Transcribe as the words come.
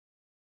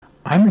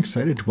I'm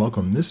excited to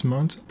welcome this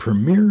month's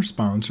premier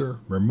sponsor,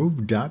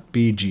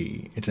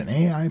 Remove.bg. It's an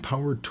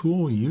AI-powered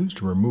tool used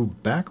to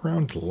remove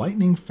backgrounds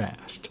lightning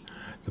fast.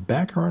 The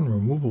background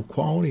removal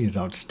quality is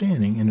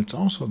outstanding, and it's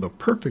also the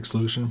perfect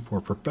solution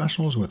for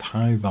professionals with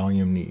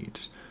high-volume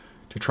needs.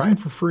 To try it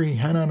for free,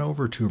 head on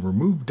over to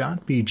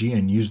Remove.bg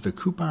and use the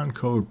coupon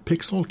code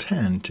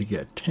PIXEL10 to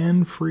get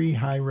 10 free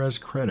high-res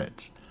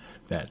credits.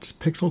 That's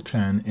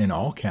PIXEL10 in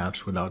all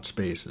caps without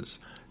spaces.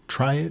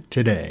 Try it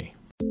today.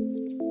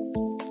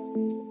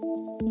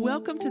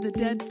 Welcome to the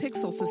Dead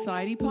Pixel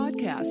Society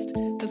podcast,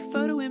 the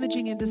photo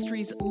imaging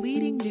industry's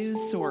leading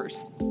news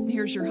source.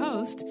 Here's your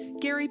host,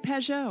 Gary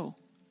Peugeot.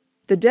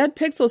 The Dead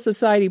Pixel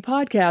Society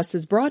podcast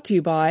is brought to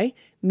you by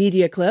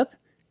MediaClip,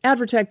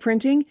 Advertech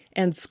Printing,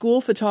 and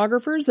School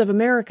Photographers of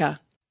America.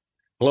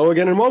 Hello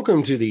again, and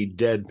welcome to the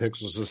Dead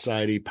Pixel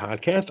Society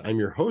podcast. I'm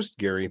your host,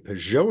 Gary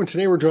Peugeot, and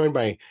today we're joined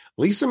by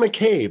Lisa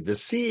McCabe, the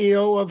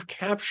CEO of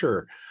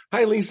Capture.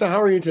 Hi, Lisa.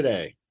 How are you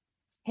today?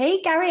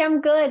 Hey, Gary,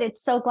 I'm good.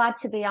 It's so glad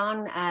to be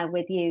on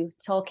with you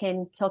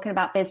talking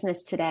about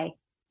business today.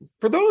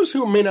 For those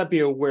who may not be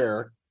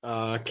aware,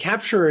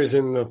 Capture is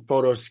in the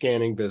photo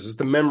scanning business,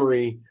 the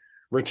memory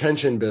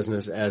retention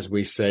business, as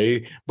we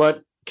say,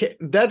 but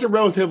that's a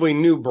relatively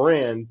new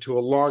brand to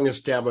a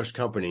long-established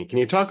company. Can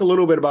you talk a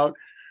little bit about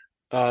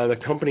the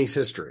company's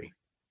history?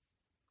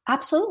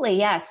 Absolutely,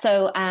 yeah.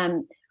 So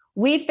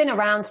we've been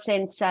around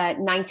since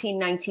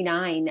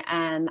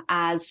 1999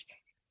 as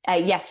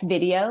Yes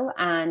Video,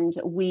 and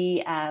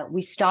we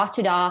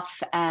started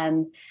off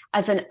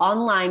as an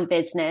online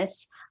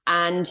business,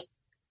 and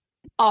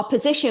our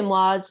position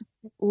was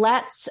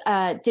let's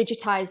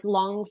digitize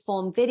long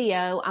form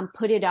video and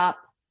put it up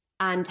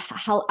and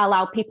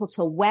allow people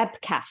to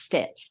webcast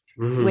it,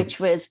 which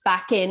was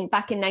back in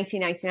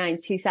 1999,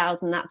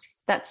 2000.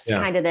 That's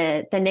kind of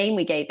the name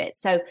we gave it.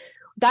 So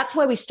that's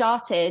where we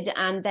started,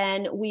 and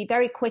then we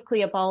very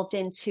quickly evolved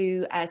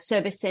into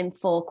servicing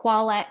for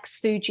Qualex,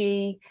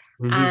 Fuji,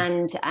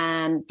 and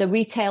the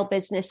retail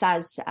business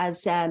as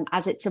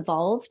it's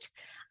evolved.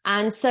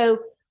 And so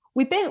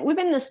we've been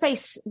in the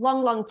space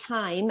long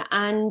time.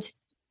 And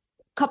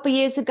a couple of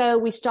years ago,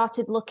 we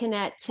started looking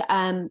at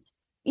time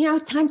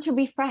to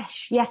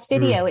refresh. Yes,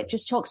 video. It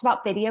just talks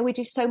about video. We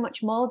do so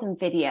much more than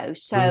video.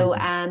 So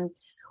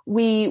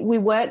we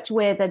worked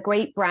with a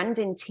great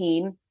branding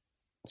team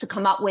to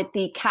come up with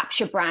the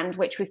Capture brand,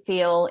 which we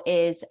feel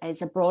is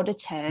a broader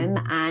term,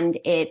 and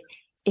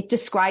it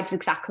describes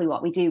exactly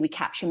what we do. We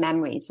capture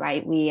memories,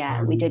 right? We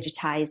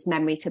digitize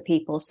memory to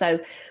people. So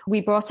we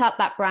brought up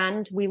that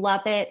brand. We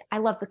love it. I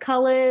love the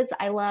colors.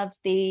 I love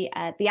the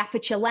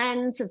aperture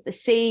lens of the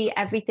C,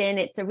 everything.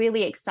 It's a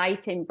really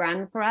exciting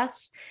brand for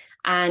us.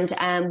 And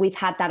we've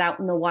had that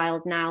out in the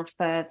wild now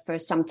for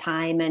some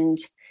time.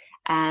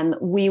 And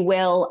we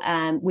will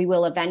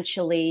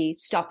eventually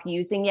stop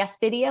using Yes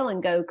Video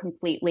and go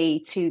completely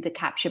to the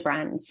Capture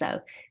brand.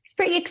 So it's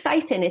pretty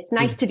exciting. It's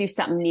nice to do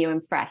something new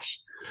and fresh.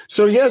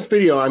 So Yes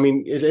Video, I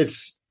mean,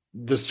 it's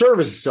the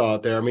service is still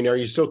out there. I mean, are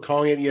you still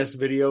calling it Yes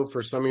Video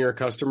for some of your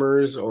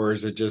customers, or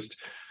is it just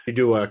you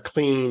do a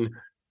clean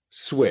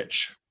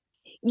switch?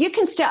 You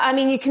can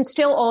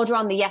still order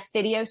on the Yes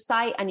Video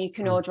site, and you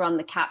can order on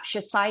the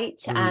Capture site.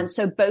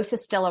 So both are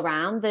still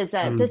around. There's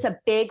a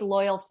big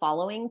loyal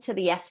following to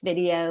the Yes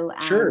Video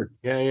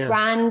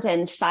brand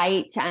and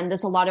site, and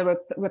there's a lot of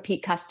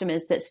repeat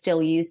customers that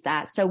still use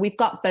that. So we've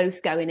got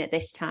both going at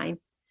this time.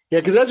 Yeah,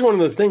 because that's one of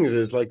the things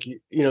is like,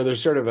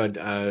 there's sort of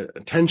a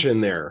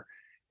tension there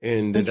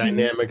in the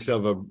dynamics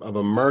of a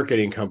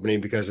marketing company,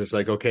 because it's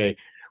like, okay,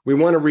 we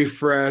want to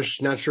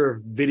refresh, not sure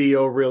if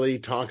video really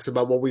talks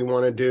about what we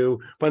want to do.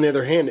 But on the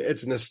other hand,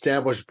 it's an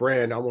established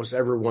brand almost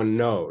everyone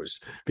knows,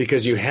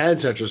 because you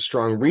had such a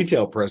strong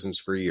retail presence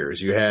for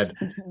years. You had,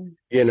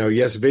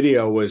 Yes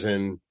Video was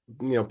in,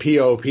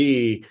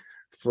 POP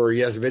for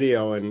Yes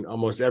Video and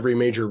almost every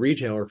major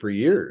retailer for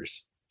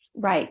years.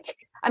 Right.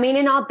 I mean,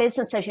 in our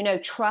business, as you know,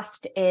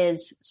 trust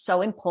is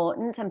so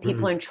important, and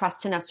people are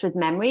entrusting us with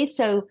memories.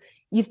 So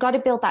you've got to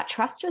build that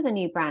trust with a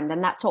new brand.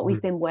 And that's what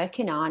we've been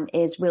working on,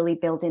 is really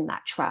building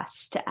that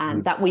trust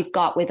that we've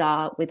got with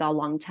our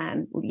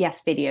long-term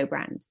Yes Video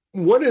brand.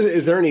 What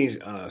is there any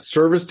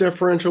service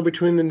differential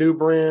between the new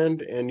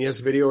brand and Yes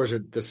Video, or is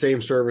it the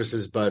same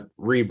services but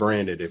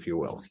rebranded, if you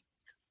will?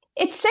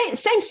 It's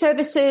same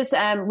services,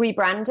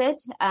 rebranded.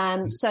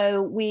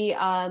 So we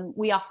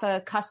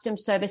offer custom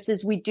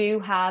services. We do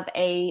have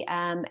a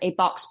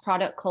box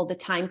product called the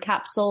Time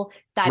Capsule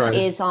that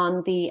is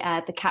on the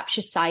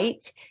Capture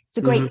site. It's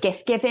a great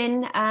gift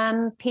giving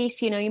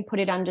piece. You can put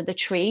it under the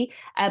tree.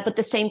 But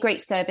the same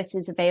great service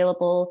is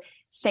available.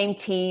 Same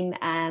team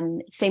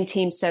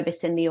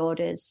servicing the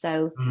orders.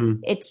 So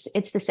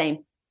it's the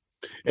same.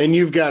 And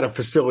you've got a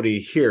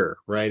facility here,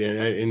 right,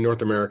 in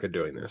North America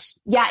doing this?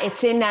 Yeah,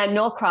 it's in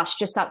Norcross,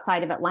 just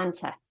outside of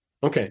Atlanta.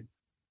 Okay.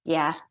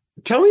 Yeah.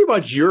 Tell me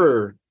about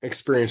your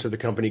experience with the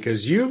company,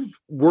 because you've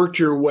worked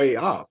your way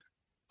up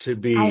to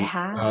be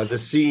the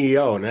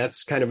CEO, and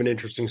that's kind of an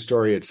interesting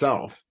story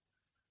itself.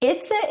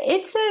 It's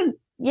a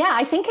Yeah,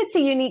 I think it's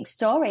a unique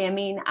story. I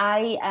mean,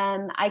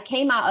 I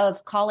came out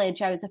of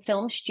college. I was a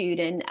film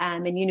student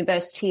in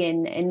university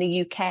in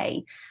the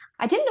UK.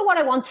 I didn't know what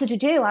I wanted to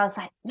do. I was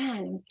like, man,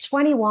 I'm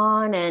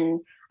 21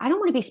 and I don't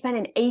want to be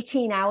spending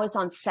 18 hours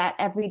on set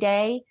every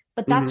day.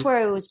 But that's where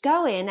I was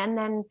going. And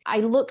then I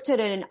looked at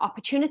an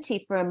opportunity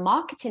for a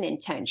marketing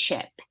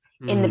internship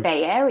in the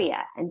Bay Area.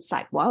 And it's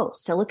like, whoa,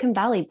 Silicon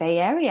Valley, Bay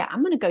Area.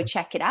 I'm going to go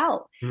check it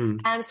out.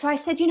 So I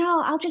said,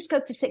 I'll just go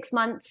for 6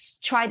 months,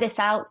 try this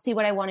out, see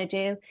what I want to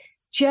do.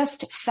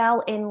 Just fell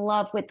in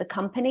love with the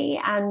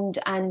company and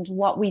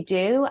what we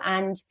do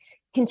and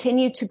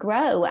continued to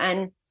grow.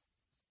 And,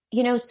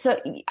 so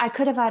I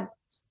could have had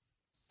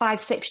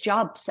 5-6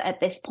 jobs at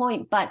this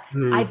point, but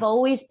I've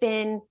always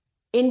been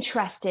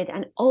interested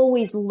and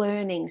always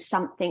learning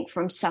something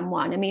from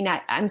someone. I mean,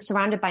 I'm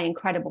surrounded by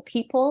incredible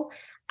people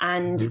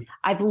and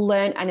I've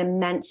learned an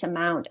immense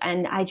amount,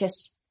 and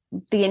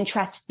the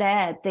interest's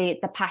there, the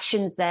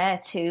passion's there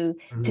to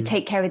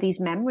take care of these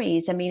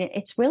memories. I mean,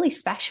 it's really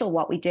special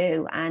what we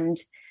do, and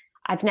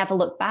I've never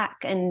looked back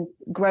and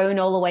grown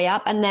all the way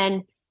up. And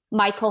then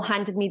Michael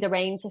handed me the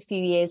reins a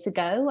few years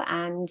ago,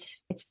 and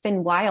it's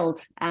been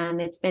wild.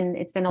 It's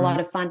been a lot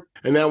of fun.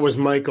 And that was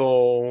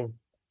Michael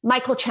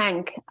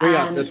Chang. Oh,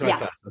 yeah, that's what I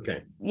thought.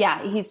 Okay.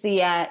 Yeah,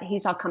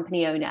 he's our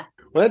company owner.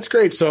 Well, that's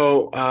great.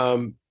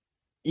 So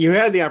you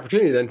had the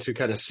opportunity then to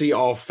kind of see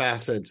all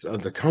facets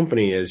of the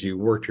company as you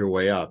worked your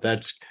way up.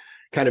 That's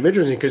kind of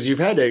interesting because you've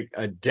had to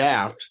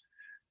adapt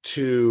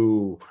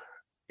to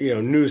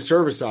new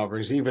service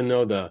offerings, even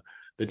though the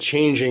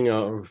changing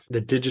of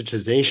the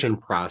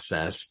digitization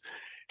process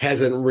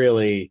hasn't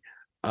really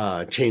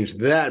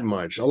changed that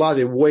much. A lot of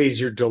the ways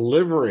you're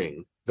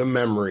delivering the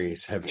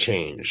memories have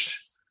changed.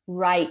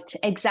 Right,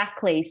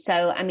 exactly.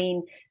 So, I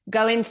mean,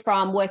 going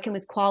from working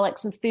with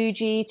Qualix and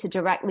Fuji to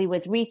directly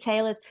with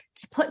retailers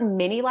to putting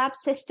mini lab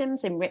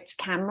systems in Ritz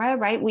camera,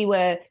 right? We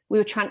were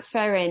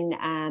transferring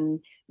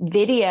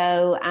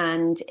video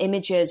and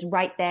images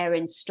right there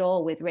in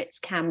store with Ritz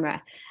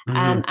camera,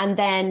 and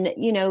then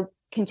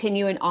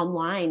continuing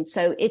online.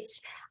 So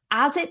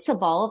as it's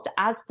evolved,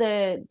 as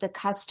the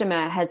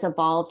customer has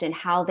evolved in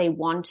how they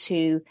want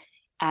to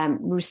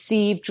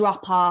receive,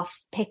 drop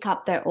off, pick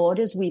up their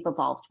orders, we've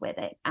evolved with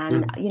it.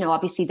 And,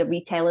 obviously the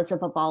retailers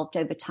have evolved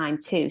over time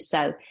too.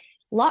 So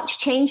lots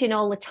changing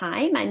all the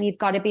time, and you've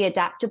got to be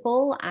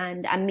adaptable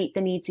and meet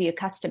the needs of your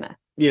customer.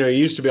 You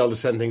used to be able to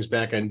send things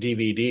back on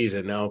DVDs,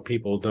 and now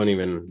people don't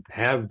even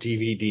have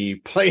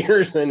DVD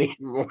players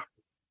anymore.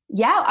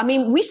 Yeah. I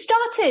mean, we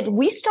started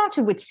with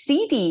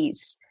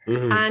CDs.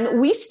 And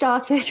we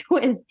started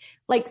with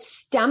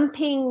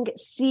stamping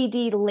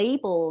CD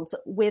labels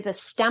with a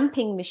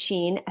stamping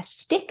machine, a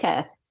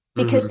sticker,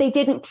 because they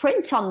didn't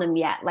print on them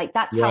yet.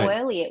 That's how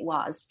early it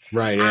was.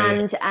 Right.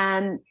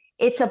 And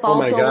it's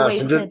evolved all the way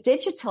to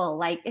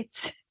digital.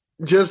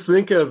 Just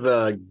think of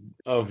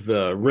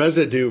the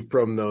residue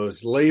from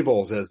those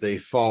labels as they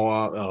fall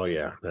out. Oh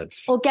yeah,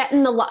 or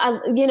getting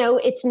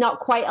it's not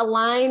quite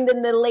aligned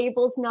and the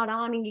label's not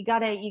on, and you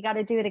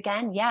gotta do it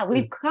again. Yeah,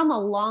 we've come a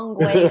long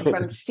way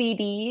from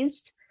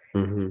CDs,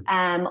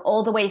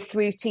 all the way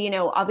through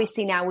to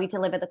obviously now we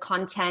deliver the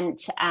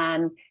content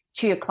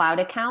to your cloud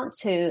account,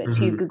 to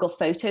your Google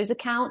Photos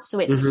account, so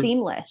it's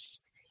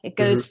seamless. It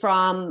goes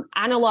from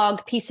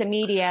analog piece of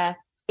media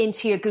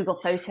into your Google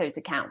Photos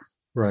account.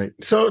 Right.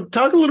 So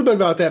talk a little bit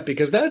about that,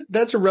 because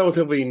that's a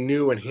relatively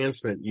new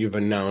enhancement you've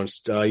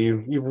announced.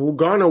 You've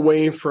gone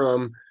away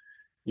from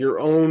your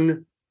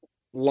own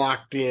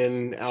locked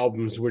in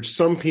albums, which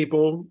some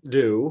people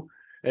do.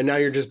 And now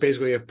you're just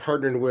basically have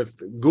partnered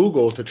with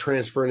Google to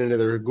transfer it into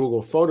their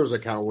Google Photos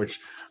account, which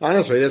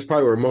honestly, that's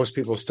probably where most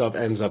people's stuff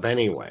ends up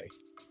anyway.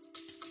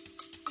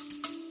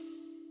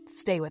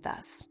 Stay with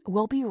us.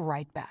 We'll be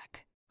right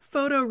back.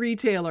 Photo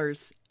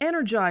retailers,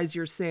 energize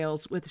your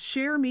sales with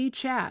Share Me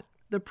Chat,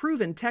 the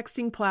proven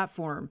texting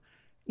platform.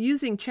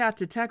 Using chat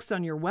to text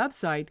on your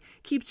website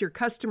keeps your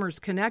customers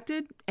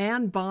connected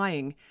and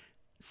buying.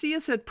 See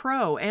us at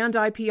Pro and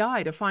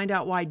IPI to find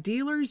out why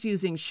dealers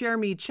using Share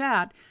Me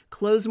Chat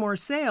close more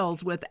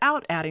sales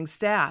without adding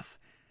staff.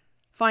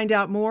 Find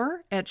out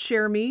more at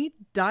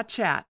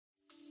shareme.chat.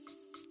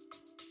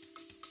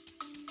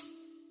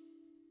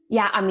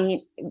 Yeah, I mean,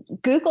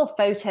 Google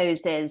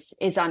Photos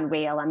is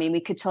unreal. I mean, we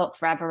could talk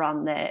forever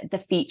on the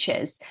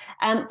features,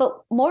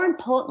 but more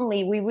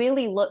importantly, we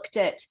really looked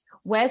at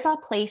where's our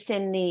place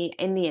in the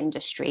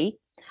industry,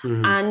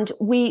 and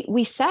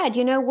we said,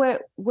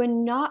 we're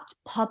not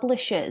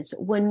publishers.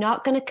 We're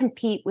not going to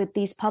compete with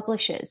these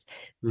publishers.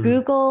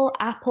 Google,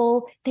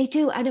 Apple, they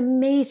do an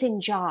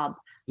amazing job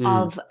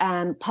of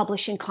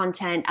publishing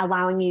content,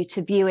 allowing you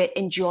to view it,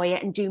 enjoy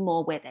it, and do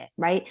more with it,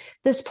 right?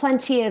 There's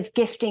plenty of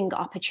gifting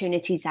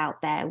opportunities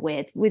out there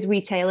with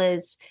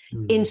retailers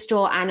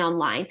in-store and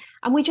online.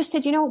 And we just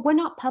said, we're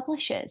not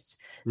publishers.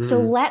 So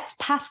let's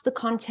pass the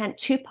content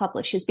to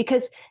publishers,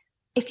 because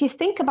if you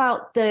think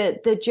about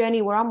the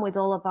journey we're on with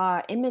all of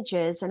our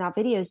images and our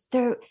videos,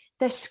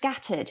 they're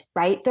scattered,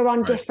 right? They're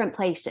on different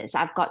places.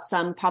 I've got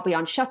some probably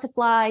on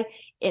Shutterfly,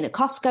 in a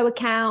Costco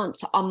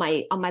account, on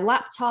my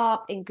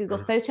laptop, in Google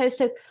Photos.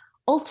 So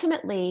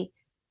ultimately,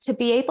 to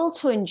be able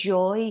to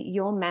enjoy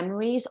your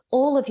memories,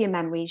 all of your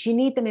memories, you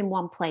need them in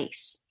one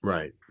place.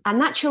 Right. And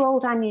that's your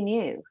old and your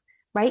new,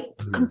 right?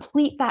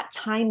 Complete that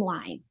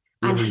timeline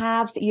and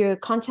have your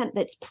content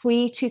that's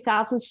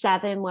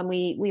pre-2007 when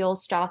we all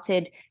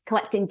started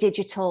collecting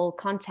digital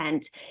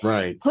content.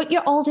 Right. Put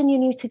your old and your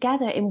new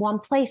together in one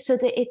place so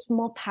that it's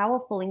more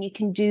powerful and you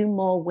can do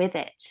more with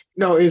it.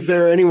 Now, is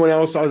there anyone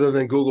else other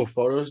than Google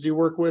Photos do you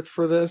work with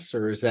for this,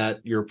 or is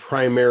that your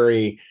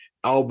primary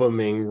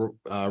albuming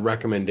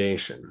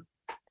recommendation?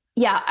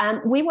 Yeah,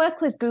 we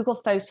work with Google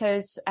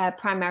Photos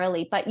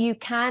primarily, but you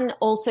can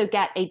also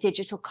get a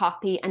digital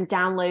copy and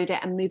download it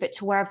and move it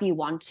to wherever you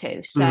want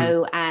to.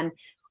 So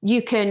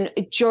you can,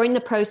 during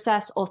the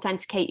process,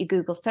 authenticate your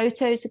Google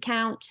Photos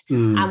account,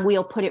 and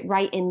we'll put it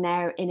right in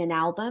there in an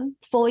album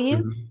for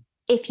you.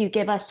 If you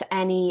give us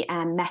any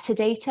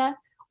metadata,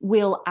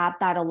 we'll add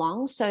that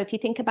along. So if you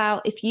think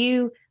about, if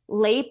you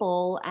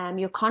label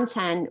your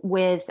content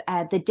with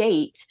the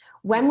date,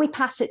 when we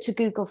pass it to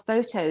Google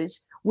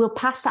Photos, we'll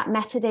pass that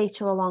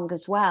metadata along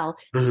as well,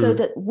 so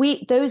that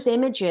those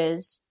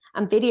images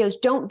and videos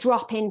don't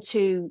drop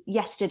into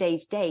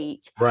yesterday's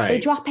date. They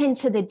drop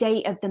into the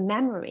date of the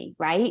memory,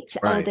 right?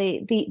 Or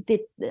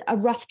a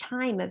rough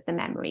time of the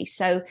memory.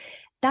 So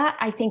that,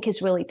 I think,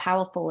 is really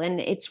powerful,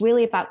 and it's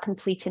really about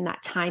completing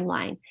that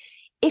timeline.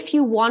 If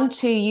you want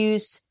to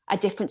use a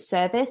different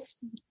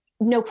service,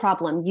 no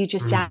problem. You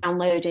just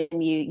download it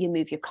and you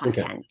move your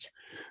content. Okay.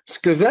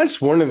 Because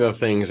that's one of the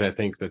things I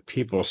think that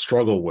people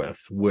struggle with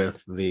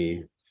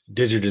the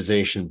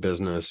digitization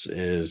business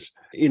is,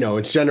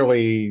 it's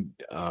generally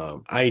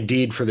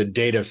ID'd for the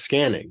date of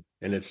scanning,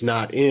 and it's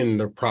not in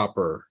the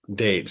proper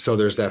date. So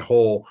there's that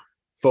whole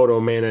photo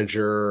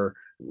manager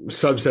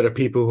subset of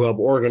people who help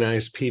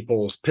organize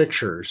people's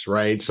pictures,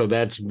 right? So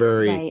that's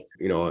very,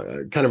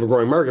 kind of a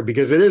growing market,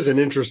 because it is an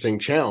interesting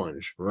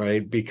challenge,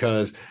 right?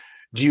 Because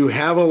do you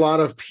have a lot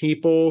of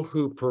people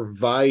who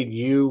provide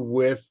you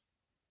with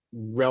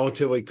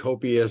relatively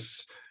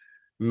copious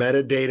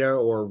metadata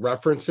or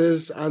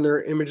references on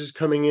their images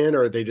coming in,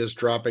 or are they just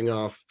dropping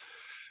off,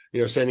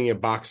 sending you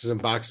boxes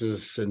and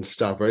boxes and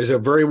stuff? Or is it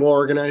very well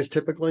organized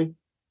typically?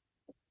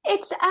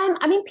 It's,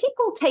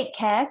 people take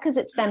care because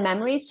it's their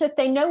memories. So if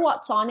they know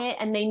what's on it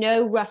and they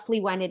know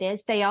roughly when it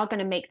is, they are going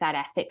to make that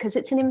effort because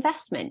it's an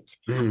investment.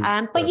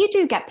 But you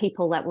do get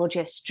people that will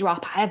just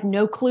drop, I have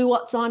no clue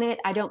what's on it,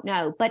 I don't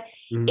know. But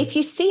if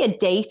you see a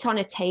date on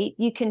a tape,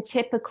 you can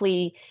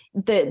typically,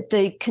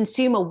 the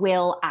consumer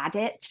will add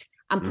it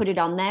and put it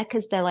on there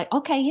because they're like,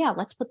 okay, yeah,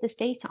 let's put this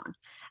date on.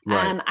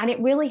 And it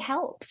really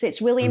helps. It's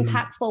really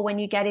impactful when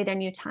you get it on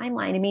your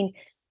timeline. I mean,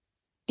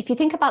 if you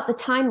think about the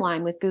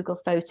timeline with Google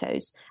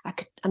Photos, I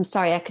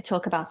could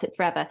talk about it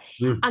forever.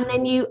 And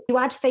then you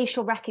add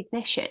facial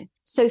recognition.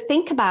 So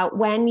think about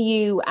when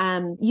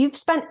you've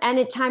spent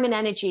any time and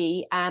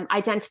energy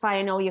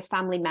identifying all your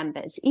family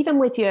members, even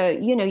with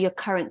your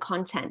current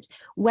content.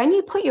 When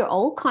you put your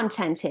old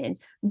content in,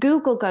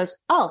 Google goes,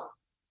 oh,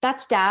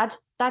 that's dad,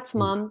 that's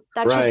mom,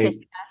 that's your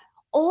sister,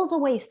 all the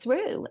way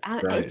through.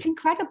 It's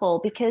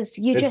incredible because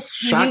it's just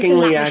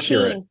shockingly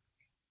accurate. Machine.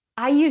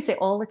 I use it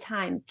all the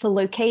time for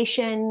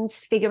locations,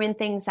 figuring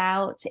things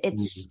out.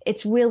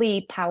 It's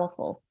really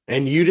powerful.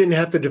 And you didn't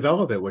have to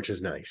develop it, which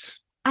is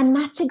nice. And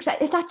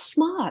that's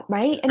smart,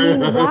 right? I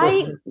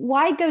mean,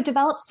 why go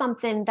develop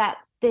something that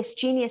this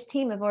genius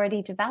team have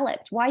already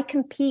developed? Why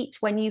compete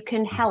when you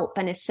can help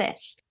and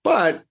assist?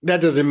 But that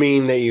doesn't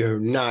mean that you're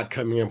not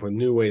coming up with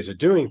new ways of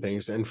doing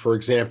things. And for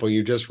example,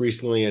 you just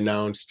recently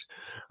announced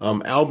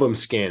album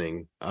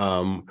scanning,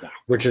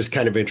 which is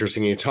kind of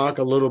interesting. You talk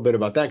a little bit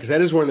about that, because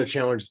that is one of the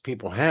challenges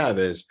people have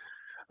is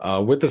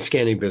with the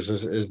scanning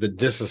business is the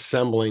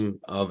disassembling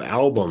of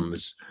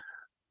albums,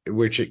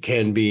 which it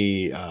can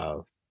be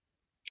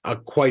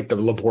quite the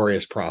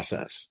laborious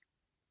process.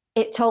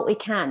 It totally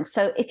can.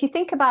 So if you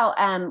think about,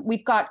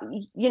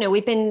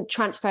 we've been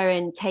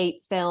transferring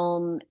tape,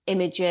 film,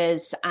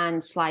 images,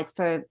 and slides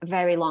for a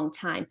very long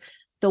time.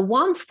 The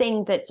one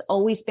thing that's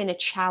always been a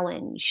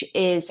challenge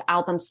is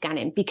album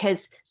scanning,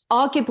 because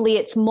arguably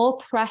it's more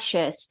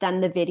precious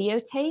than the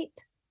videotape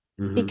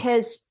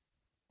because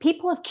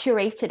people have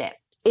curated it.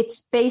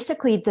 It's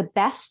basically the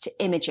best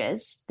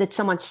images that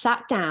someone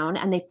sat down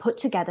and they've put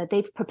together.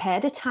 They've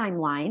prepared a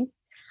timeline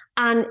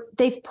and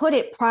they've put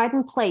it pride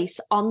and place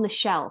on the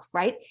shelf,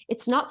 right?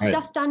 It's not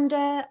stuffed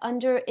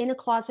under in a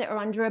closet or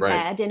under a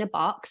bed in a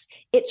box.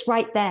 It's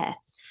right there.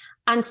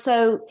 And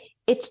so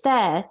it's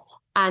there.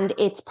 And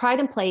it's pride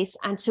and place.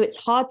 And so it's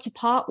hard to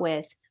part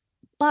with.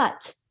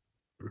 But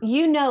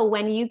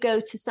when you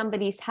go to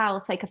somebody's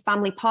house, like a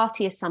family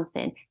party or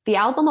something, the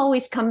album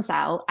always comes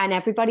out and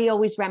everybody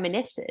always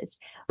reminisces.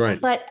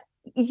 Right. But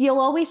you'll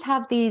always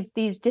have these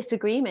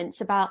disagreements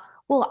about,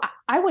 well,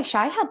 I wish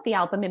I had the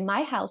album in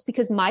my house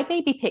because my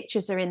baby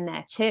pictures are in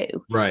there too.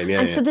 Right. Yeah.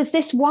 And so there's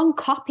this one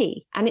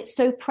copy and it's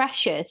so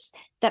precious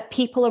that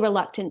people are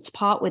reluctant to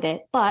part with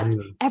it, but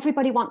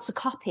everybody wants a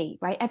copy,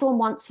 right? Everyone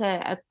wants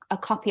a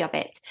copy of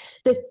it.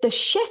 The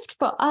shift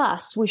for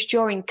us was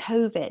during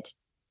COVID.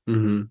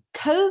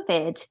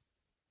 COVID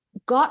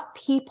got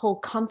people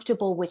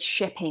comfortable with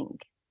shipping.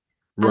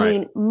 Right. I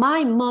mean,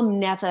 my mum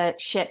never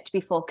shipped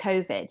before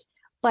COVID,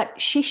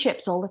 but she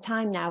ships all the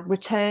time now,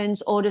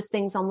 returns, orders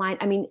things online.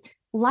 I mean,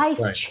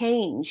 life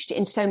changed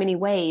in so many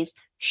ways.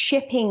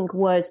 Shipping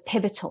was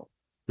pivotal.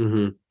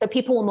 So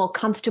people were more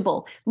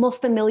comfortable, more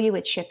familiar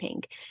with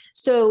shipping.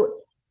 So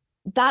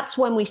that's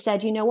when we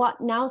said, you know what,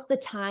 now's the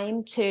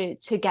time to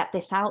get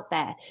this out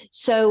there.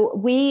 So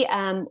we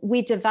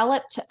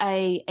developed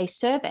a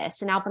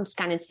service, an album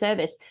scanning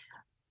service.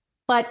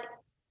 But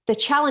the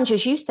challenge,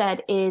 as you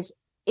said, is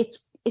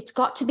it's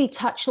got to be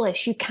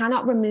touchless. You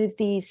cannot remove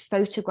these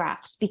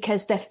photographs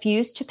because they're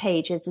fused to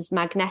pages. There's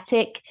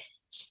magnetic,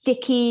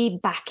 sticky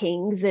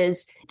backing.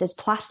 There's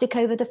plastic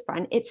over the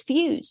front. It's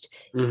fused.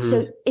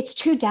 So it's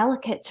too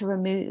delicate to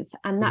remove,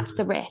 and that's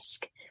the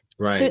risk.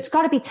 Right. So it's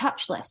got to be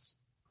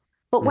touchless.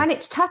 But when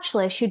it's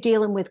touchless, you're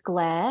dealing with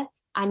glare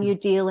and you're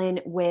dealing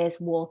with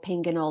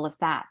warping and all of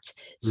that.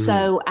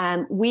 So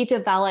we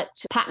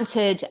developed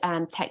patented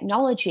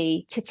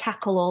technology to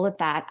tackle all of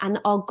that. And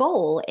our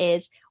goal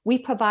is we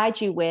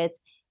provide you with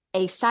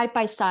a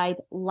side-by-side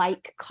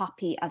like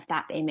copy of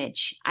that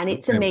image. And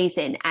it's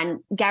amazing.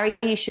 And Gary,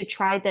 you should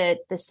try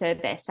the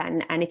service.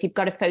 And if you've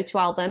got a photo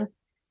album,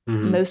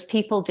 most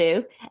people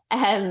do,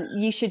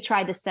 you should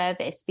try the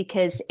service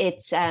because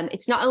it's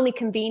not only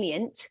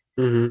convenient,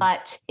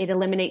 but it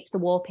eliminates the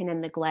warping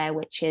and the glare,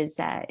 which is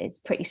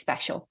pretty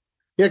special.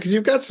 Yeah, because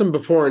you've got some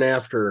before and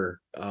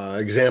after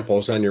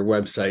examples on your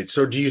website.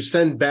 So do you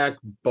send back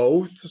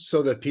both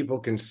so that people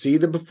can see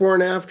the before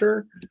and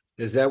after?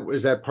 Is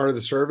that part of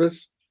the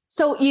service?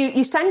 So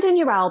you send in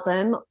your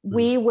album,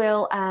 we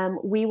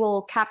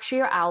will capture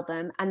your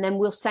album, and then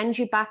we'll send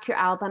you back your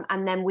album,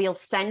 and then we'll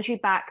send you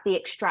back the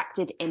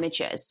extracted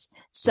images.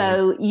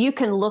 So you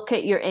can look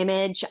at your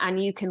image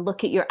and you can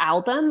look at your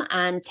album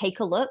and take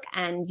a look,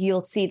 and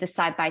you'll see the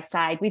side by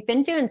side. We've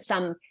been doing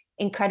some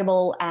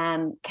incredible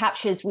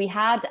captures. We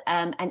had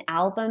an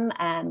album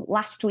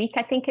last week,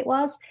 I think it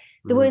was.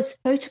 There was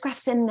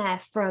photographs in there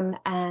from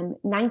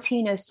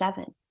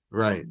 1907.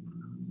 Right.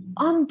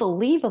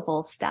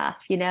 Unbelievable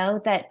stuff,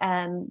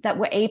 that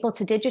we're able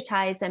to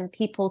digitize, and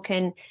people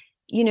can,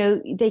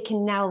 they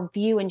can now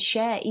view and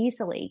share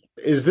easily.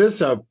 Is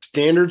this a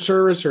standard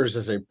service or is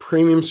this a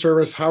premium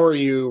service? How are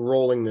you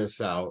rolling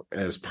this out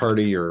as part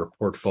of your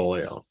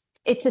portfolio?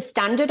 It's a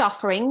standard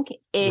offering.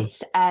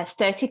 It's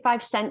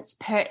 35 cents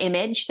per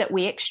image that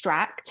we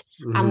extract,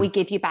 and we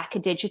give you back a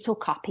digital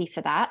copy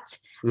for that.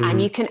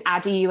 And you can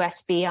add a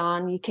USB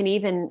on. You can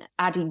even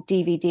add a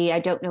DVD. I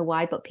don't know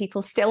why, but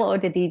people still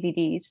order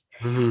DVDs.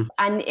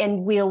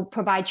 And we'll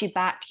provide you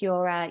back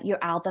your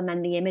album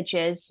and the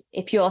images.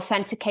 If you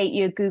authenticate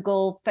your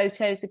Google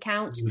Photos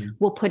account,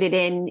 we'll put it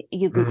in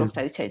your Google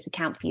Photos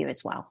account for you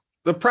as well.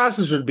 The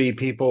process would be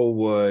people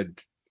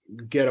would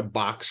get a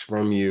box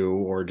from you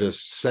or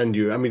just send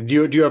you. I mean,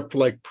 do you have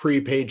like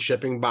prepaid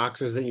shipping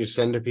boxes that you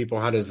send to people?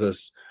 How does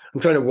this?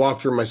 I'm trying to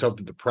walk through myself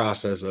through the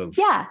process of.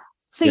 Yeah.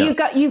 So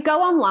you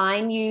go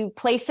online, you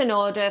place an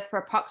order for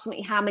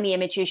approximately how many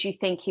images you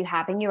think you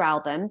have in your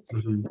album.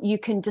 You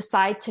can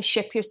decide to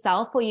ship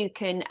yourself, or you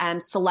can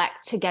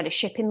select to get a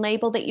shipping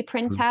label that you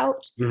print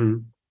out.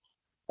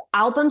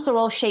 Albums are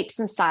all shapes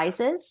and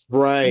sizes.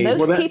 Right.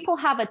 Most people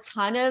have a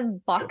ton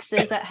of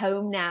boxes at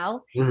home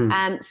now.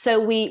 So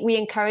we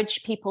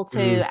encourage people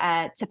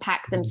to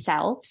pack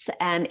themselves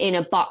in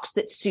a box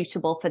that's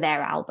suitable for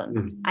their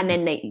album. And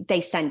then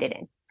they send it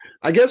in.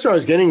 I guess that's where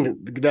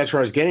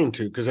I was getting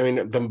to, because I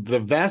mean,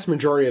 the vast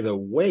majority of the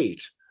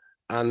weight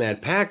on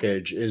that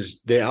package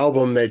is the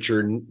album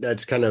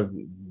that's kind of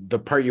the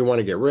part you want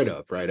to get rid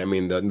of, right? I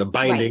mean, the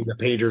binding, the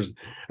pagers.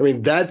 I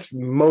mean, that's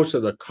most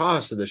of the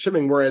cost of the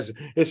shipping. Whereas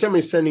if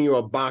somebody's sending you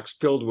a box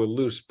filled with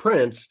loose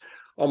prints,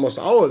 almost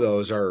all of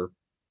those are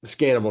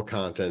scannable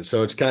content.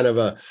 So it's kind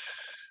of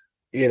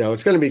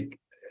it's going to be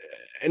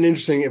an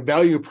interesting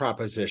value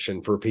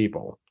proposition for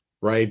people,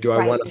 right? Do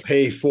I want to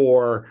pay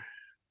for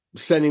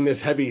sending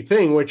this heavy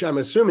thing, which I'm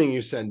assuming you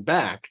send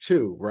back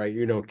too, right?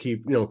 You don't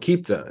keep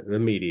the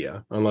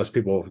media unless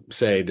people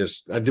say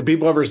do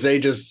people ever say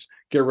just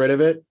get rid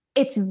of it?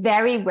 It's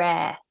very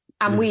rare.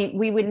 And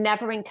we would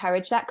never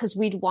encourage that, because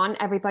we'd want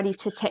everybody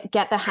to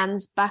get their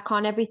hands back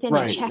on everything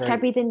and check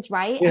everything's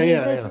right.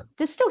 There's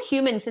still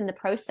humans in the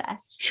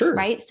process,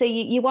 right? So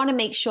you want to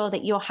make sure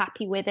that you're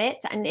happy with it.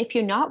 And if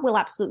you're not, we'll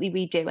absolutely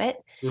redo it.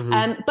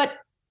 But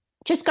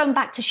just going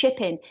back to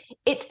shipping,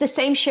 it's the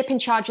same shipping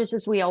charges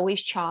as we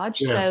always charge.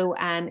 So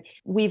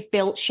we've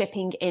built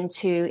shipping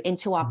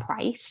into our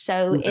price.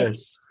 So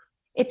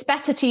it's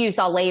better to use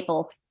our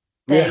label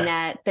than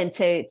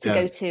to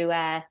go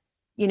to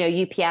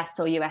UPS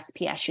or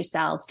USPS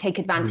yourselves. Take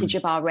advantage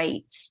of our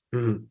rates.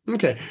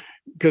 Okay.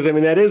 Because I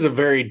mean, that is a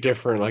very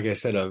different, like I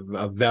said,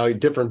 a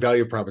different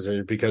value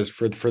proposition, because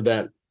for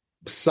that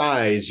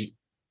size,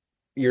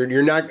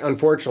 you're not,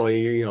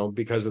 unfortunately,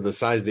 because of the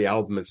size of the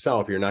album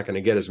itself, you're not going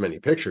to get as many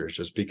pictures,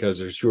 just because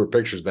there's fewer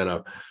pictures than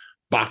a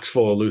box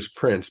full of loose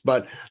prints.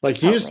 But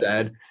like you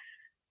said,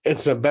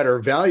 it's a better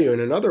value in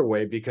another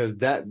way, because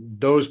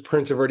those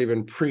prints have already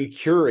been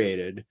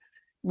pre-curated.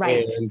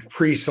 Right. And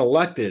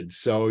pre-selected.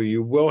 So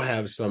you will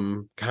have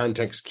some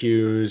context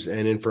cues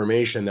and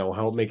information that will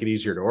help make it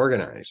easier to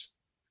organize.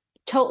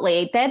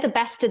 Totally. They're the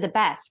best of the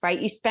best, right?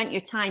 You spent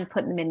your time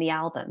putting them in the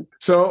album.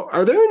 So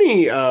are there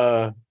any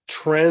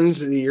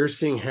trends that you're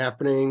seeing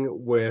happening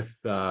with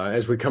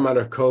as we come out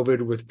of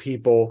COVID with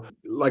people?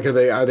 Like,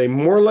 are they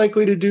more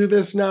likely to do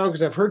this now?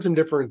 Because I've heard some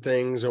different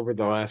things over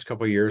the last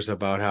couple of years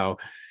about how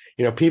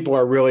people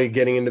are really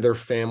getting into their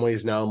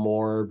families now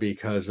more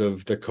because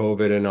of the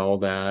COVID and all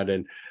that.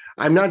 And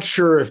I'm not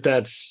sure if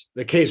that's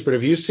the case, but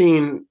have you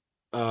seen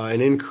an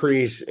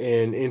increase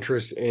in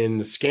interest in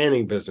the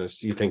scanning business,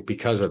 do you think,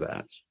 because of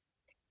that?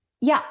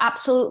 Yeah,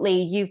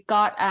 absolutely. You've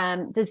got,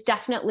 there's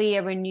definitely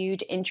a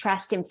renewed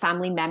interest in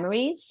family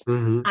memories,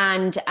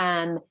 and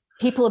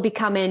people are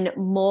becoming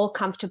more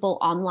comfortable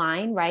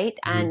online, right?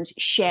 And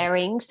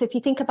sharing. So if you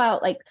think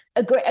about like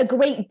a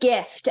great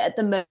gift at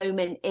the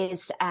moment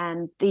is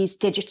these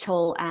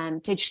digital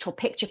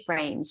picture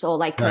frames, or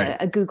like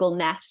a Google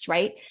Nest,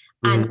 right?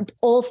 And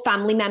all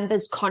family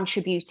members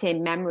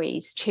contributing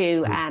memories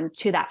to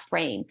that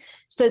frame.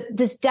 So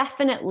there's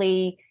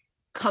definitely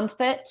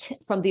comfort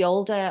from the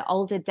older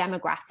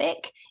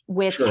demographic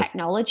with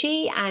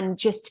technology, and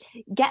just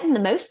getting the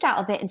most out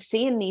of it and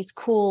seeing these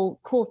cool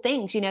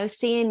things,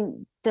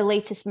 seeing the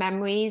latest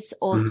memories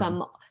or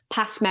some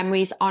past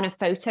memories on a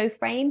photo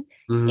frame.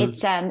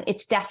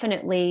 It's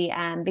definitely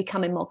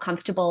becoming more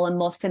comfortable and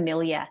more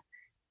familiar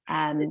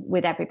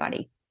with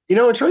everybody.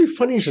 It's really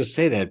funny you should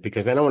say that,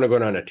 because I don't want to go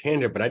down a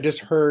tangent, but I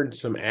just heard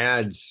some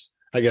ads,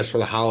 I guess, for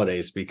the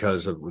holidays,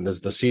 because of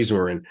the season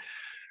we're in,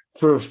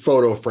 for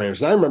photo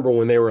frames. And I remember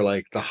when they were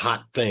like the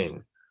hot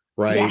thing,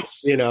 right?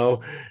 Yes.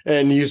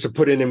 And you used to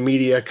put in a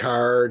media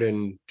card,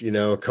 and,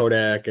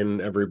 Kodak,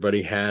 and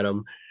everybody had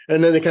them.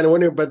 And then they kind of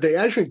went, but they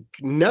actually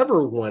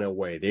never went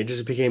away. They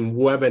just became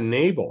web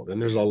enabled. And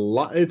there's a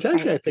lot, it's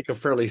actually, I think, a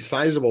fairly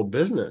sizable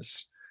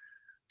business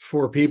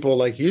for people,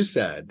 like you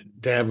said,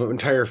 to have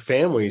entire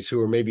families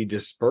who are maybe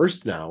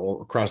dispersed now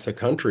across the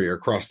country or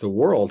across the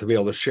world, to be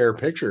able to share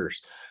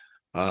pictures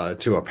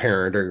to a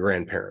parent or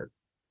grandparent.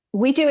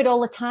 We do it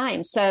all the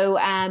time. So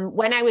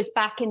when I was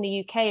back in the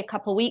UK a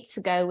couple of weeks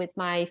ago with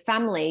my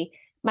family,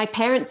 my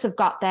parents have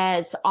got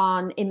theirs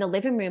in the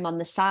living room on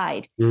the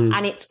side,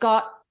 and it's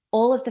got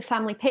all of the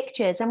family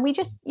pictures. And we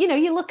just,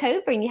 you look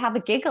over and you have a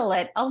giggle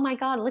at, oh my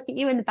God, look at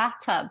you in the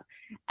bathtub.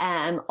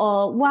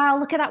 Or, wow,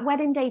 look at that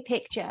wedding day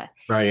picture.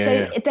 Right,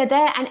 they're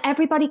there, and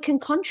everybody can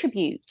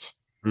contribute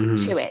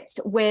to it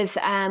with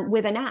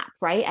an app,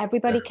 right?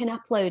 Everybody can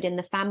upload in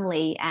the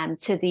family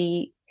to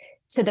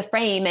the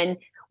frame. And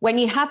when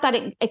you have that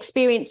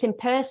experience in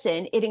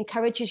person, it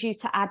encourages you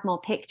to add more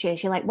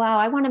pictures. You're like, wow,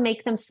 I want to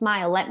make them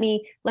smile. Let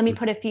me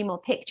put a few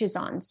more pictures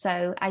on.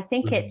 So I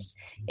think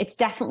it's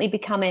definitely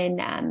becoming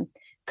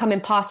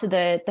part of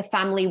the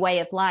family way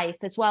of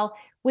life as well.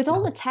 With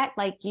all the tech,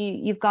 like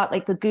you've got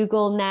like the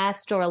Google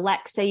Nest or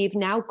Alexa, you've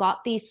now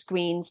got these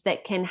screens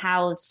that can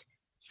house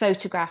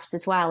photographs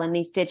as well, and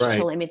these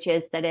digital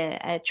images that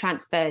are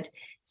transferred,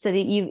 so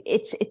that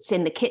it's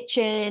in the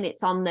kitchen,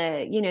 it's on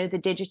the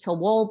digital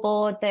wall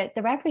board.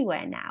 They're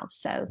everywhere now,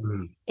 so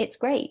it's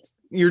great.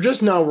 You're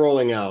just now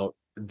rolling out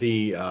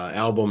the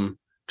album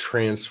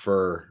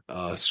transfer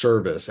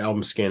service,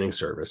 album scanning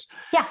service.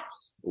 Yeah.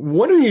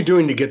 What are you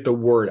doing to get the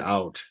word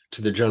out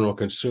to the general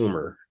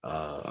consumer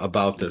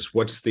about this?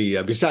 What's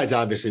the besides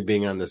obviously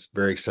being on this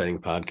very exciting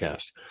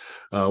podcast?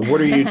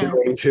 What are you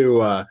doing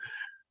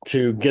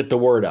to get the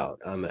word out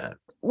on that?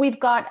 We've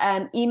got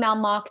email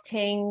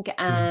marketing,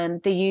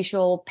 the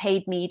usual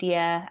paid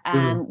media.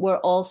 We're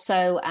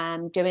also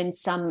doing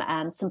some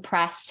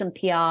press, some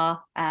PR,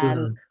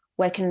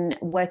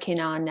 working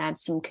on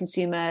some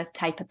consumer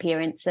type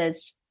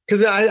appearances.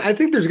 Because I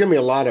think there's going to be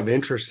a lot of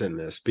interest in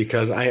this,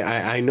 because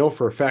I know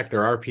for a fact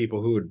there are people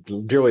who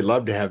would dearly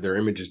love to have their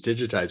images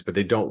digitized, but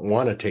they don't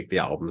want to take the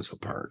albums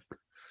apart.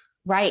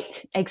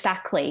 Right,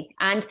 exactly.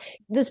 And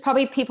there's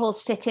probably people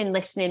sitting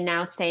listening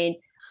now saying,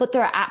 but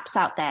there are apps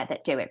out there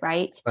that do it,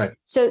 right? Right.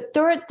 So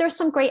there's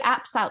some great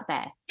apps out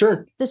there.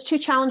 Sure. There's two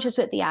challenges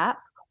with the app.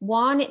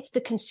 One, it's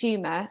the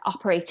consumer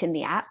operating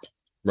the app,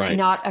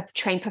 not a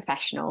trained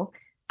professional.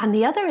 And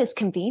the other is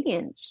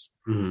convenience.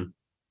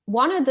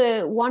 One of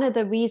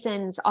the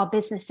reasons our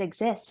business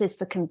exists is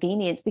for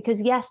convenience,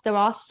 because yes, there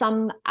are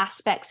some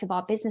aspects of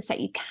our business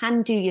that you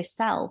can do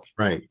yourself,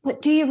 right?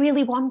 But do you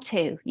really want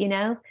to,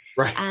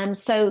 Right.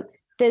 So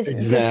there's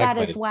that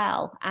as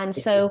well. And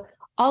so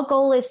our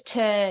goal is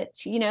to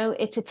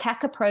it's a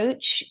tech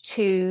approach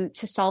to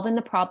solving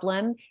the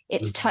problem.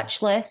 It's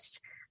touchless,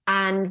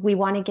 and we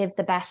want to give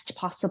the best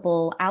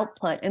possible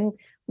output. And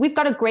we've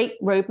got a great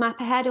roadmap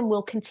ahead, and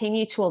we'll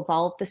continue to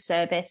evolve the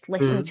service,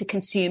 listen to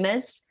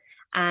consumers,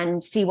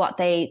 and see what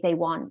they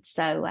want.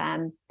 So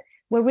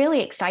we're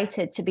really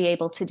excited to be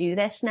able to do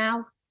this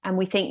now. And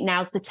we think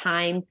now's the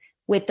time,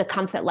 with the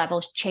comfort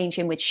levels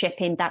changing with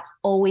shipping. That's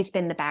always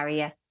been the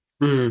barrier.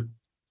 Mm-hmm.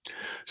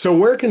 So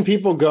where can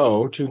people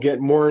go to get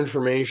more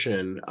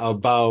information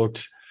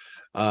about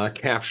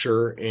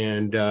Capture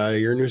and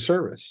your new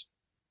service?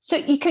 So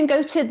you can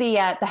go to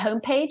the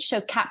homepage,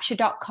 so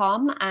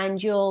capture.com,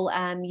 and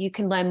you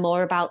can learn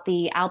more about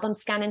the album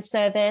scanning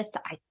service.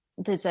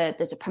 There's a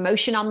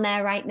promotion on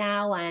there right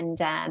now, and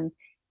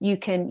you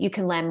can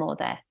learn more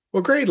there.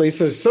 Well, great,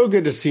 Lisa. It's so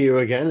good to see you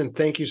again, and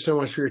thank you so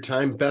much for your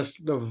time.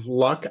 Best of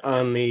luck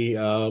on the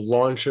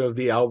launch of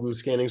the album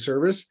scanning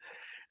service,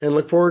 and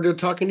look forward to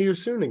talking to you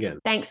soon again.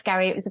 Thanks,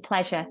 Gary. It was a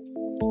pleasure.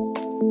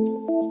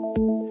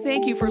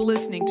 Thank you for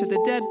listening to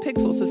the Dead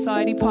Pixel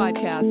Society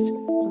podcast.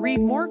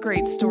 Read more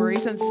great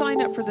stories and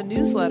sign up for the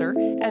newsletter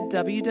at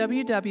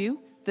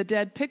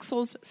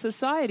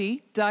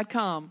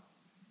www.thedeadpixelssociety.com.